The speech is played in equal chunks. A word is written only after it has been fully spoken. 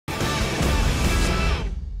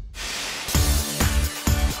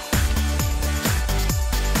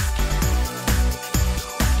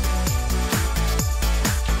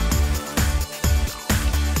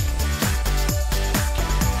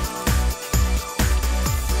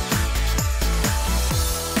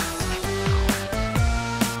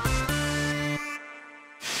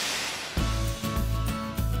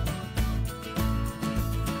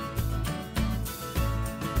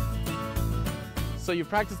So you've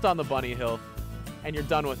practiced on the bunny hill and you're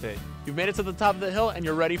done with it. You've made it to the top of the hill and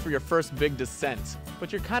you're ready for your first big descent,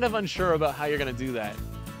 but you're kind of unsure about how you're gonna do that.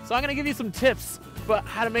 So I'm gonna give you some tips about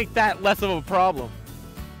how to make that less of a problem.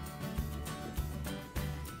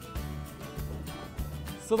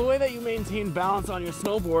 So the way that you maintain balance on your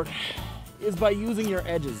snowboard is by using your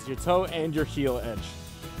edges, your toe and your heel edge.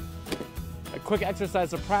 A quick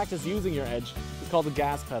exercise to practice using your edge is called the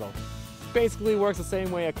gas pedal. Basically works the same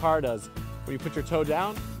way a car does. When you put your toe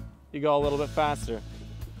down, you go a little bit faster.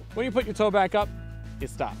 When you put your toe back up, you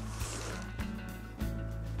stop.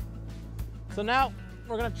 So now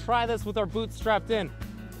we're gonna try this with our boots strapped in.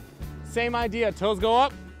 Same idea, toes go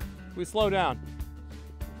up, we slow down.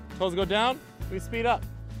 Toes go down, we speed up.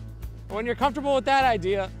 When you're comfortable with that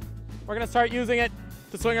idea, we're gonna start using it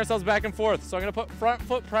to swing ourselves back and forth. So I'm gonna put front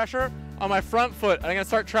foot pressure on my front foot. I'm gonna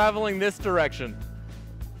start traveling this direction.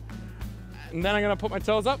 And then I'm gonna put my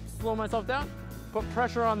toes up, slow myself down, put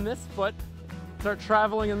pressure on this foot, start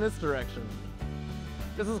traveling in this direction.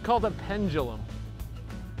 This is called a pendulum.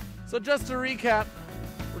 So just to recap,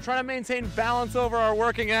 we're trying to maintain balance over our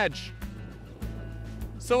working edge.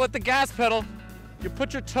 So with the gas pedal, you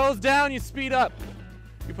put your toes down, you speed up.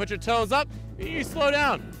 You put your toes up, you slow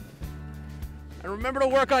down. And remember to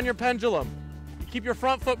work on your pendulum. You keep your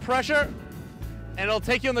front foot pressure, and it'll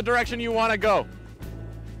take you in the direction you want to go.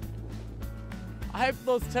 I hope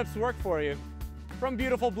those tips work for you. From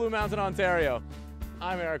beautiful Blue Mountain, Ontario,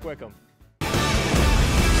 I'm Eric Wickham.